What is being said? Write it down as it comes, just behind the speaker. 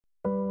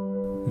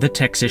The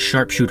Texas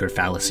Sharpshooter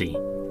fallacy.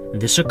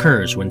 This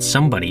occurs when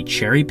somebody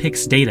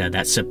cherry-picks data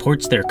that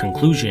supports their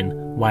conclusion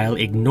while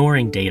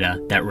ignoring data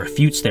that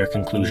refutes their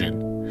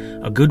conclusion.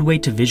 A good way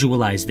to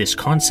visualize this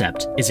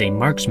concept is a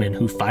marksman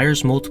who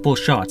fires multiple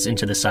shots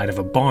into the side of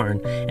a barn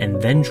and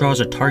then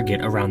draws a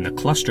target around the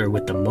cluster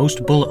with the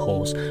most bullet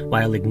holes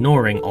while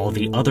ignoring all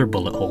the other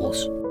bullet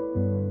holes.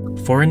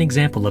 For an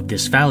example of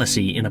this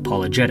fallacy in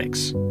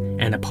apologetics,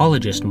 an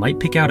apologist might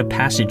pick out a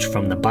passage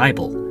from the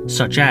Bible,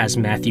 such as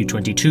Matthew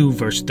 22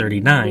 verse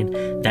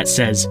 39, that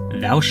says,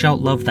 "Thou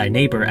shalt love thy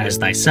neighbor as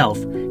thyself,"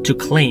 to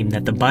claim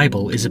that the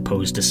Bible is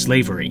opposed to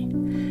slavery.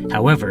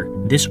 However,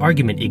 this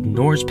argument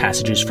ignores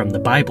passages from the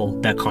Bible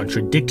that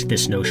contradict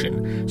this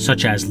notion,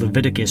 such as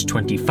Leviticus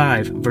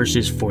 25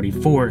 verses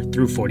 44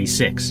 through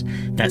 46,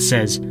 that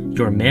says,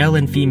 "Your male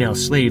and female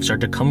slaves are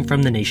to come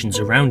from the nations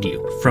around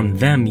you. From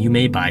them you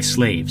may buy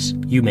slaves.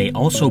 You may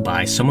also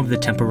buy some of the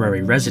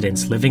temporary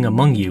residents living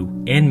among you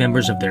and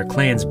members of their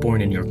clans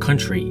born in your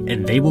country,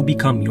 and they will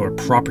become your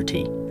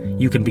property.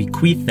 You can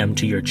bequeath them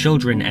to your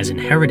children as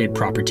inherited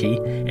property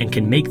and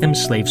can make them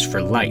slaves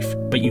for life,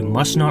 but you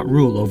must not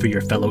rule over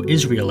your fellow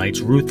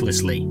Israelites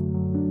ruthlessly."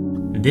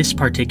 This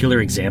particular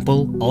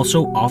example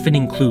also often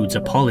includes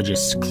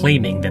apologists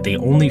claiming that they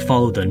only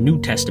follow the New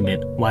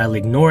Testament while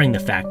ignoring the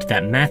fact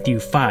that Matthew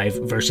 5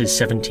 verses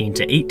 17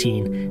 to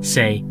 18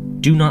 say,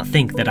 "Do not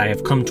think that I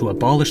have come to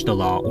abolish the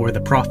law or the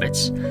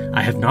prophets.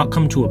 I have not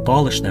come to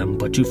abolish them,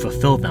 but to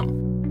fulfill them.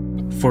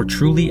 For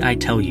truly I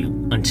tell you,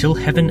 until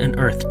heaven and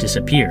earth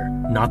disappear,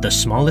 not the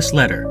smallest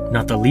letter,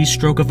 not the least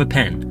stroke of a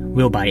pen,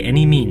 will by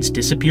any means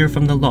disappear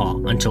from the law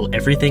until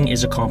everything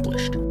is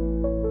accomplished."